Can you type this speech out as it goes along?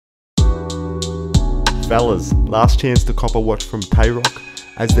Fellas, last chance to cop a watch from Payrock,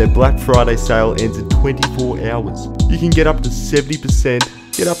 as their Black Friday sale ends in 24 hours. You can get up to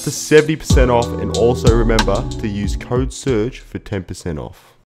 70% off, and also remember to use code SURGE for 10%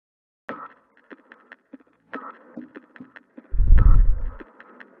 off.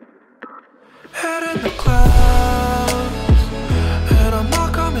 Head in the clouds, and I'm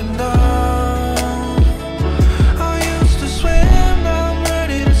not coming down. I used to swim, now I'm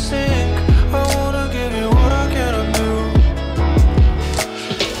ready to sink. I wanna give you what I cannot do.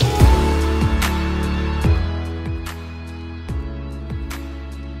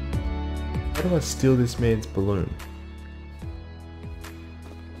 How do I steal this man's balloon?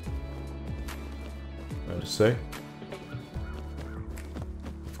 Wait a sec.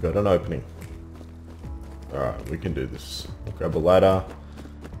 I've got an opening. Alright, we can do this. We'll grab a ladder.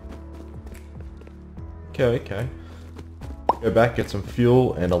 Okay. Go back, get some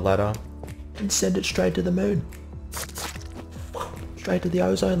fuel and a ladder. And send it straight to the moon. Straight to the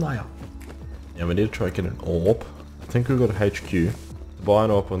ozone layer. Now we need to try and get an AWP. I think we've got a HQ. To buy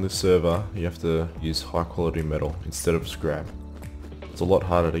an AWP on this server, you have to use high quality metal instead of scrap. It's a lot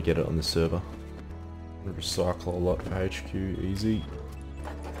harder to get it on this server. Recycle a lot for HQ, easy.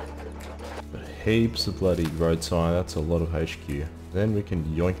 But heaps of bloody road sign, that's a lot of HQ. Then we can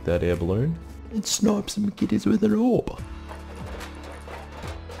yoink that air balloon. And snipe some kitties with an AWP.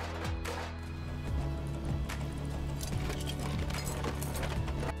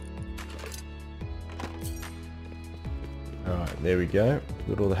 Alright, there we go.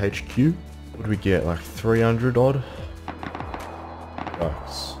 Got all the HQ. What do we get? Like 300 odd?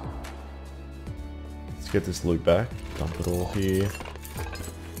 Bucks. Let's get this loot back. Dump it all here.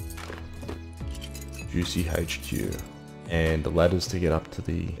 Juicy HQ. And the ladders to get up to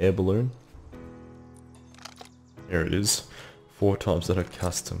the air balloon. There it is. 4 times that are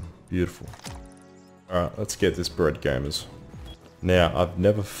custom. Beautiful. Alright, let's get this bread, gamers. Now, I've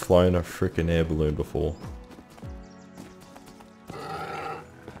never flown a frickin' air balloon before.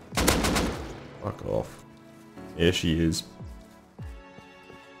 Fuck off. There she is.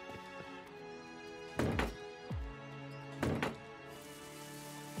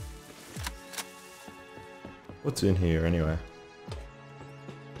 What's in here anyway?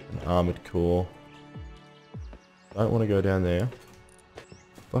 An armored core. Don't want to go down there.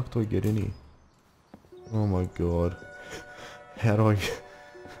 Fuck do I get in here? Oh my god. How do I get...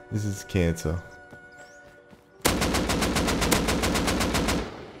 This is cancer.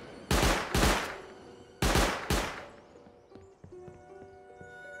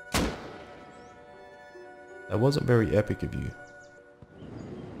 That wasn't very epic of you.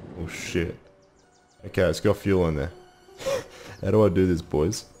 Oh shit. Okay, it's got fuel in there. How do I do this,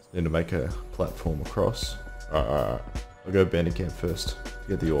 boys? Need to make a platform across. Alright. I'll go Bandicamp first to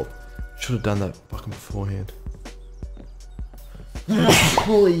get the AWP. Should have done that fucking beforehand.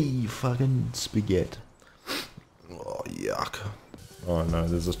 Holy fucking spaghetti. Oh, yuck. Oh no,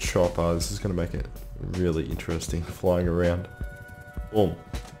 there's a chopper. This is gonna make it really interesting flying around. Boom.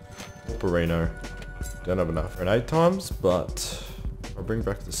 Operino. Don't have enough grenade times, but I'll bring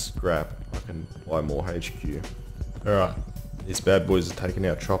back the scrap. I can buy more HQ. Alright, these bad boys are taking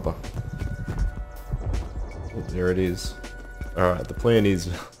out chopper. Oh, there it is. Alright, the plan is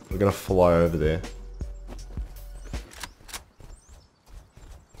we're gonna fly over there.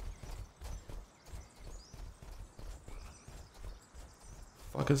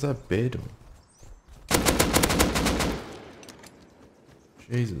 Fuck is that bear doing?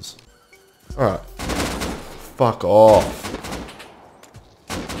 Jesus. Alright. Fuck off.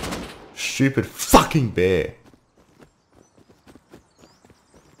 Stupid fucking bear.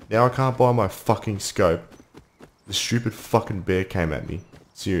 Now I can't buy my fucking scope. The stupid fucking bear came at me.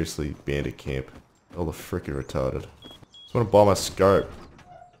 Seriously, bandit camp. All the frickin' retarded. Just wanna buy my scope.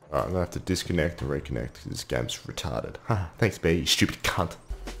 Alright, I'm gonna have to disconnect and reconnect because this game's retarded. Thanks bear, you stupid cunt.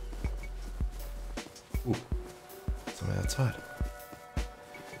 Ooh. Someone outside.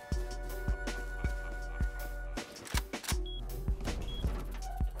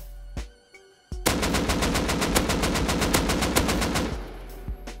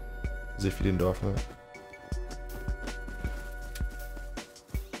 As if you didn't die from that.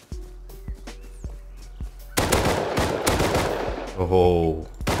 Oh.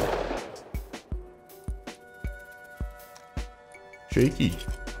 Shaky.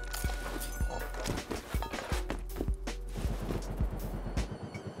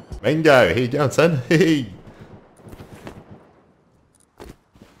 Mango, how you going, son? Hey.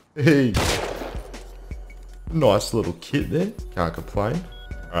 Hey. Nice little kit there. Can't complain.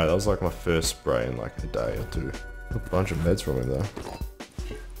 Alright, that was like my first spray in like a day or two. A bunch of meds from him though.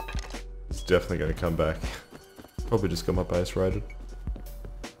 It's definitely gonna come back. Probably just got my base raided.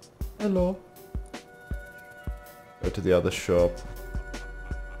 Hello. Go to the other shop.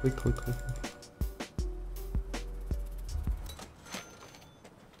 Click, click, click.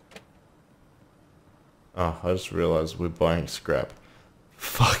 Oh, I just realized we're buying scrap.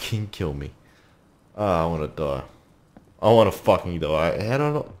 Fucking kill me. Ah, I wanna die. I wanna fucking die. How do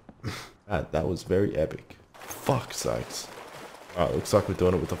I not... that was very epic. Fuck's sakes. Alright, looks like we're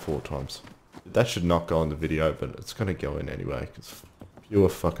doing it with the 4 times. That should not go in the video, but it's gonna go in anyway, because pure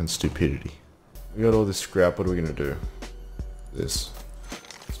fucking stupidity. We got all this scrap, what are we gonna do? This.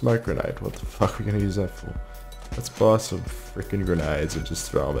 Smoke grenade, what the fuck are we gonna use that for? Let's buy some freaking grenades and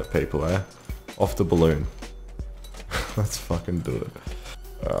just throw them at people, eh? Off the balloon. Let's fucking do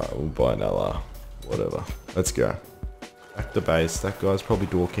it. Alright, we'll buy an LR. Whatever. Let's go. Back to base. That guy's probably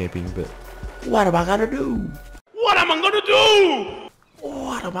door camping, but... What am I gonna do? What am I gonna do?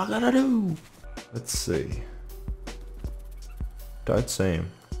 What am I gonna do? Let's see. Don't see him.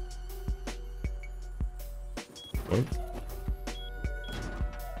 Oh.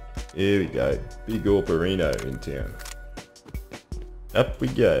 Here we go. Big Orperino in town. Up we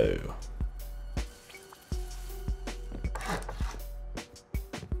go.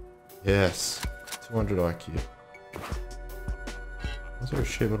 Yes. 200 IQ. Is there a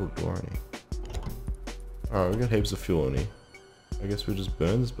sheet metal door in here? Alright, we got heaps of fuel in here. I guess we just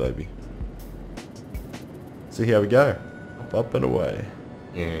burn this baby. See how we go. Up and away.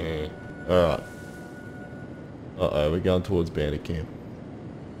 Yeah. Alright. Uh-oh, we're going towards bandit camp.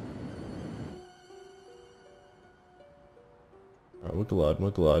 Alright, we're gliding,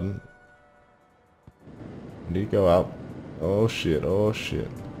 we're gliding. Need to go up. Oh shit, oh shit.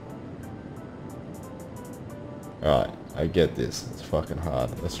 Alright, I get this. It's fucking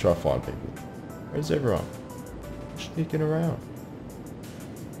hard. Let's try to find people. Where's everyone? Sneaking around.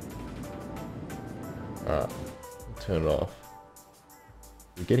 Alright, turn it off.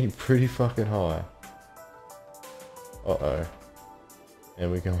 We're getting pretty fucking high. Uh-oh.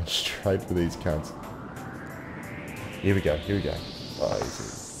 And we're going straight for these cunts. Here we go, here we go. Oh, easy.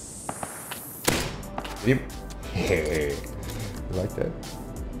 Hit him. Yeah. You like that?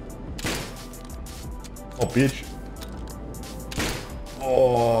 Oh, bitch.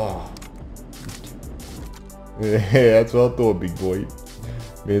 Oh. Yeah, that's what I thought, big boy.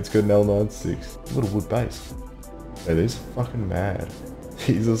 Man's got an L96. Little wood base. Hey, these are fucking mad.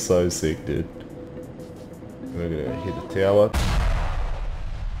 These are so sick, dude. We're gonna hit the tower.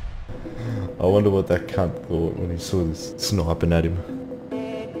 I wonder what that cunt thought when he saw this sniping at him.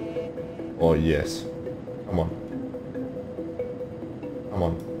 Oh, yes. Come on. Come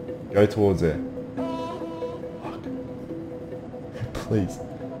on. Go towards there. Fuck. Please.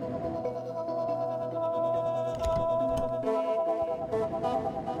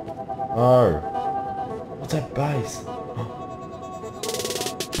 No. What's that base?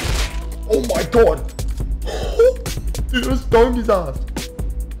 Oh my god! Dude, I stoned his ass!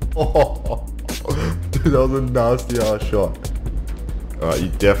 Oh, dude, that was a nasty ass shot. Alright, you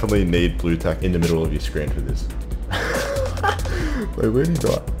definitely need blue tack in the middle of your screen for this. Wait, where'd he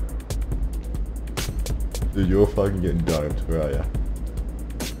die? Dude, you're fucking getting domed. Where are ya?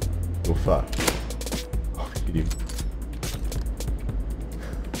 You're fucked. Oh, hit him.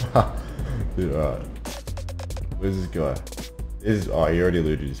 Dude, alright. Where's this guy? Oh, he already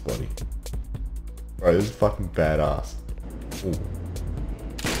looted his body. Bro, this is fucking badass. Ooh.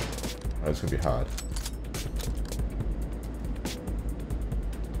 Oh, it's gonna be hard.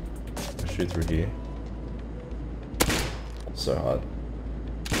 I'll shoot through here. So hard.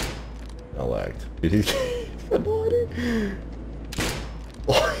 I lagged. Dude, he's got no idea.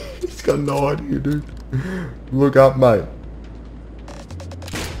 Oh, he's got no idea, dude. Look up, mate.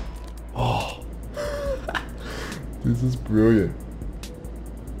 Oh. This is brilliant.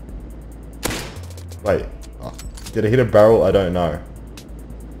 Wait. Oh, did I hit a barrel? I don't know.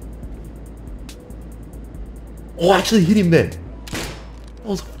 Oh, I actually hit him then. That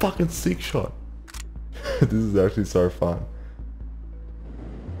was a fucking sick shot. This is actually so fun.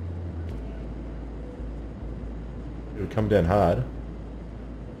 It'll come down hard.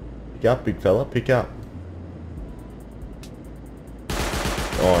 Pick up, big fella. Pick up.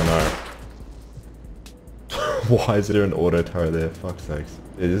 Oh no. Why is there an auto turret there? Fuck's sakes.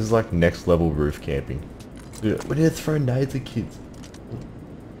 Dude, this is like next level roof camping. Dude, we need to throw nades at kids.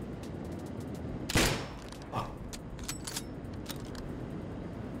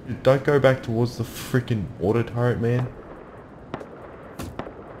 Dude, don't go back towards the freaking auto turret, man.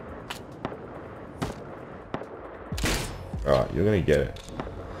 Alright, you're gonna get it.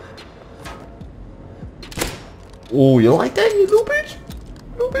 Oh, you like that, you little bitch?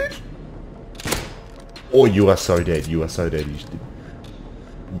 Little bitch? Oh, you are so dead. You are so dead. You should...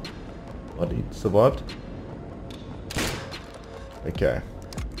 What, he survived? Okay.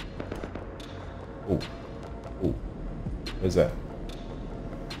 Oh. Oh. Where's that?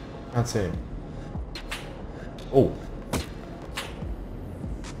 Can't see him. Oh.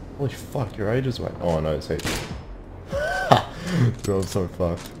 Holy fuck, you're ages away. Oh no, it's heat. Dude, I'm so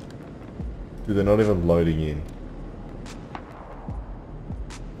fucked. Dude, they're not even loading in.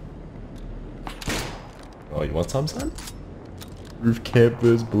 Oh, you want some, son? Roof camp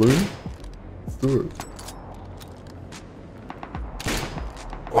versus balloon? Let's do it.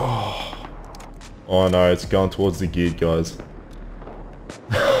 Oh. Oh no, it's going towards the gig, guys.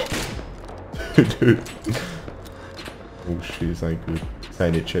 Dude. Oh shit, this ain't good. This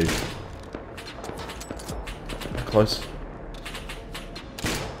ain't it, chief. Close.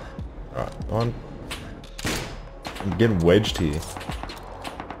 Alright, on. I'm getting wedged here.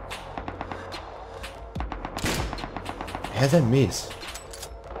 How's that miss?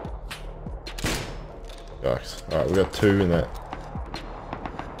 Yikes. Alright, we got 2 in that.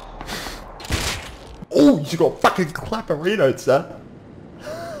 Oh, you got fucking clapperino, son.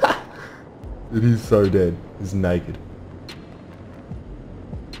 It is so dead. He's naked.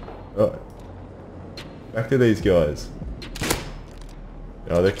 Alright. Back to these guys.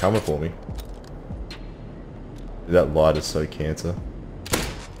 Oh, they're coming for me. That light is so cancer.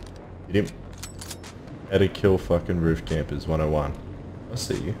 Hit him. How to kill fucking roof campers 101. I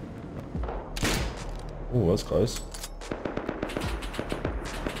see you. Oh, that's close.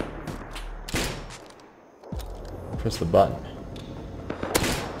 Press the button.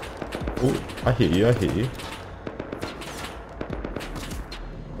 Oh, I hit you, I hit you.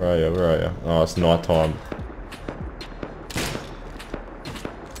 Where are you, where are you? Oh, it's night time.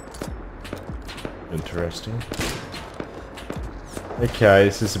 Interesting. Okay,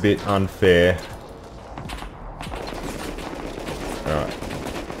 this is a bit unfair. Alright.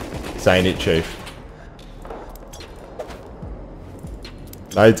 This ain't it, chief.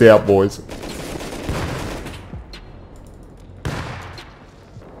 Nades out, boys.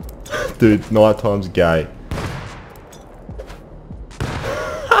 Dude, nighttime's gay.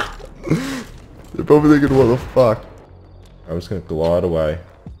 They're probably thinking, what the fuck? I'm just gonna glide away.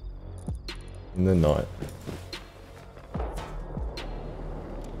 In the night.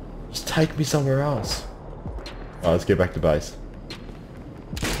 Just take me somewhere else. Alright, let's get back to base.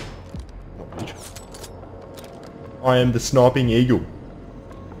 I am the sniping eagle.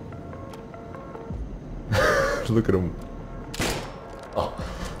 Look at him. Oh.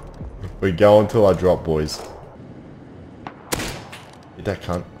 We go until I drop, boys. Hit that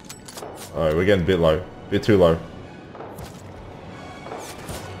cunt. Alright, we're getting a bit low. A bit too low.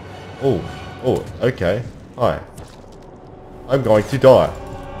 Oh. Oh, okay. Hi. I'm going to die.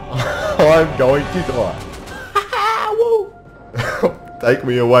 I'm going to die. Woo! Take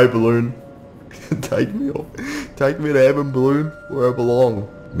me away, balloon. Take me to heaven, balloon, where I belong.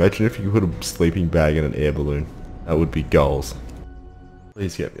 Imagine if you put a sleeping bag in an air balloon. That would be goals.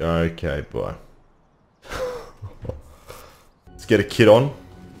 Please get me. Okay, bye. Let's get a kit on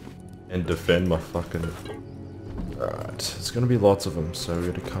and defend my fucking... Alright, there's gonna be lots of them, so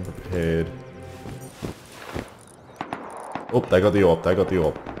we're gonna come prepared. Oh, they got the AWP, they got the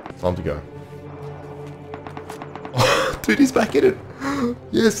AWP. Time to go. Oh, dude, he's back in it.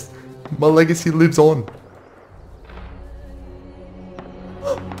 Yes, my legacy lives on.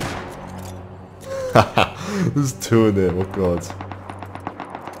 There's 2 in there, what gods.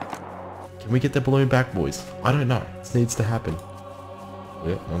 Can we get the balloon back, boys? I don't know. This needs to happen.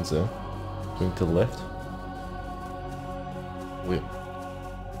 Yeah, one's there. Going to the left. Whip.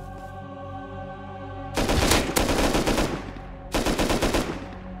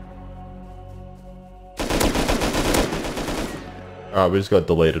 Alright, we just got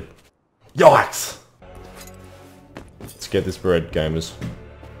deleted. Yikes! Let's get this bread, gamers.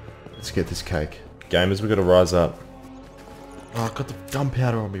 Let's get this cake. Gamers, we gotta rise up. Oh, I've got the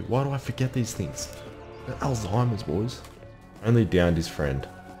gunpowder on me. Why do I forget these things? Got Alzheimer's, boys. Only downed his friend.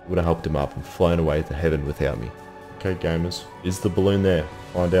 Would have helped him up and flown away to heaven without me. Okay, gamers. Is the balloon there?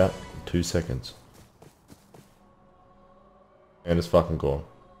 Find out in 2 seconds. And it's fucking gone.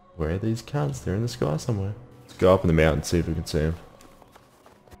 Where are these cunts? They're in the sky somewhere. Let's go up in the mountain and see if we can see them.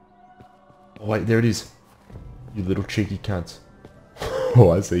 Oh wait, there it is. You little cheeky cunts.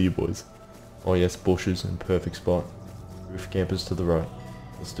 Oh, I see you, boys. Oh yes, bushes and perfect spot. Roof campers to the right.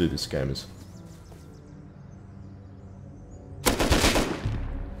 Let's do this, gamers.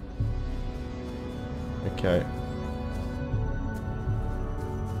 Okay.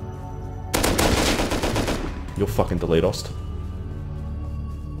 You're fucking deleteost.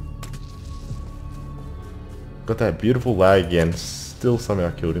 got that beautiful lag again. Still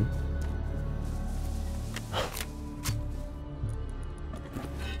somehow killed him.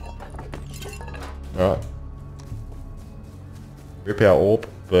 Alright. Rip our AWP,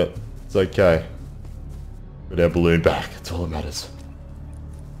 but it's okay. Got our balloon back. That's all that matters.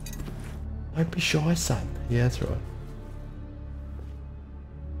 Don't be shy, son. Yeah, that's right.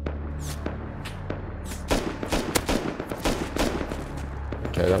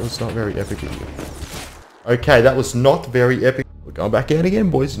 Okay, that was not very epic. Okay, that was not very epic. We're going back out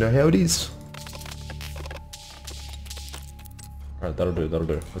again, boys. You know how it is. Alright, that'll do, that'll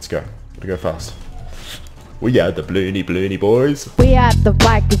do. Let's go. Gotta go fast. We are the bloony boys. We are the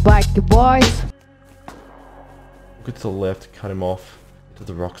wacky boys. Look to the left, cut him off. To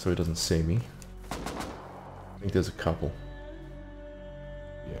the rock so he doesn't see me. I think there's a couple.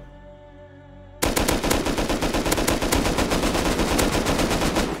 Yeah.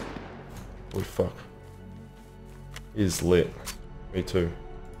 Holy fuck. He's lit. Me too.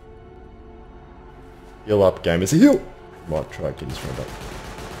 Heal up, gamers. Heal! Might try and get his friend up.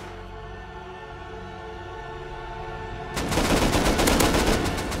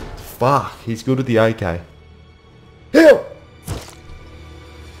 Fuck, he's good at the AK. Heal!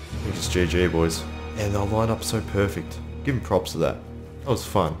 Just GG, boys. And they'll line up so perfect. Give him props to that. That was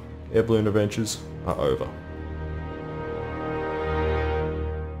fun. Air balloon adventures are over.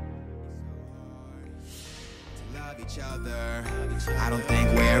 I don't think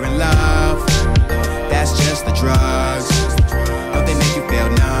we're in love. That's just the drugs.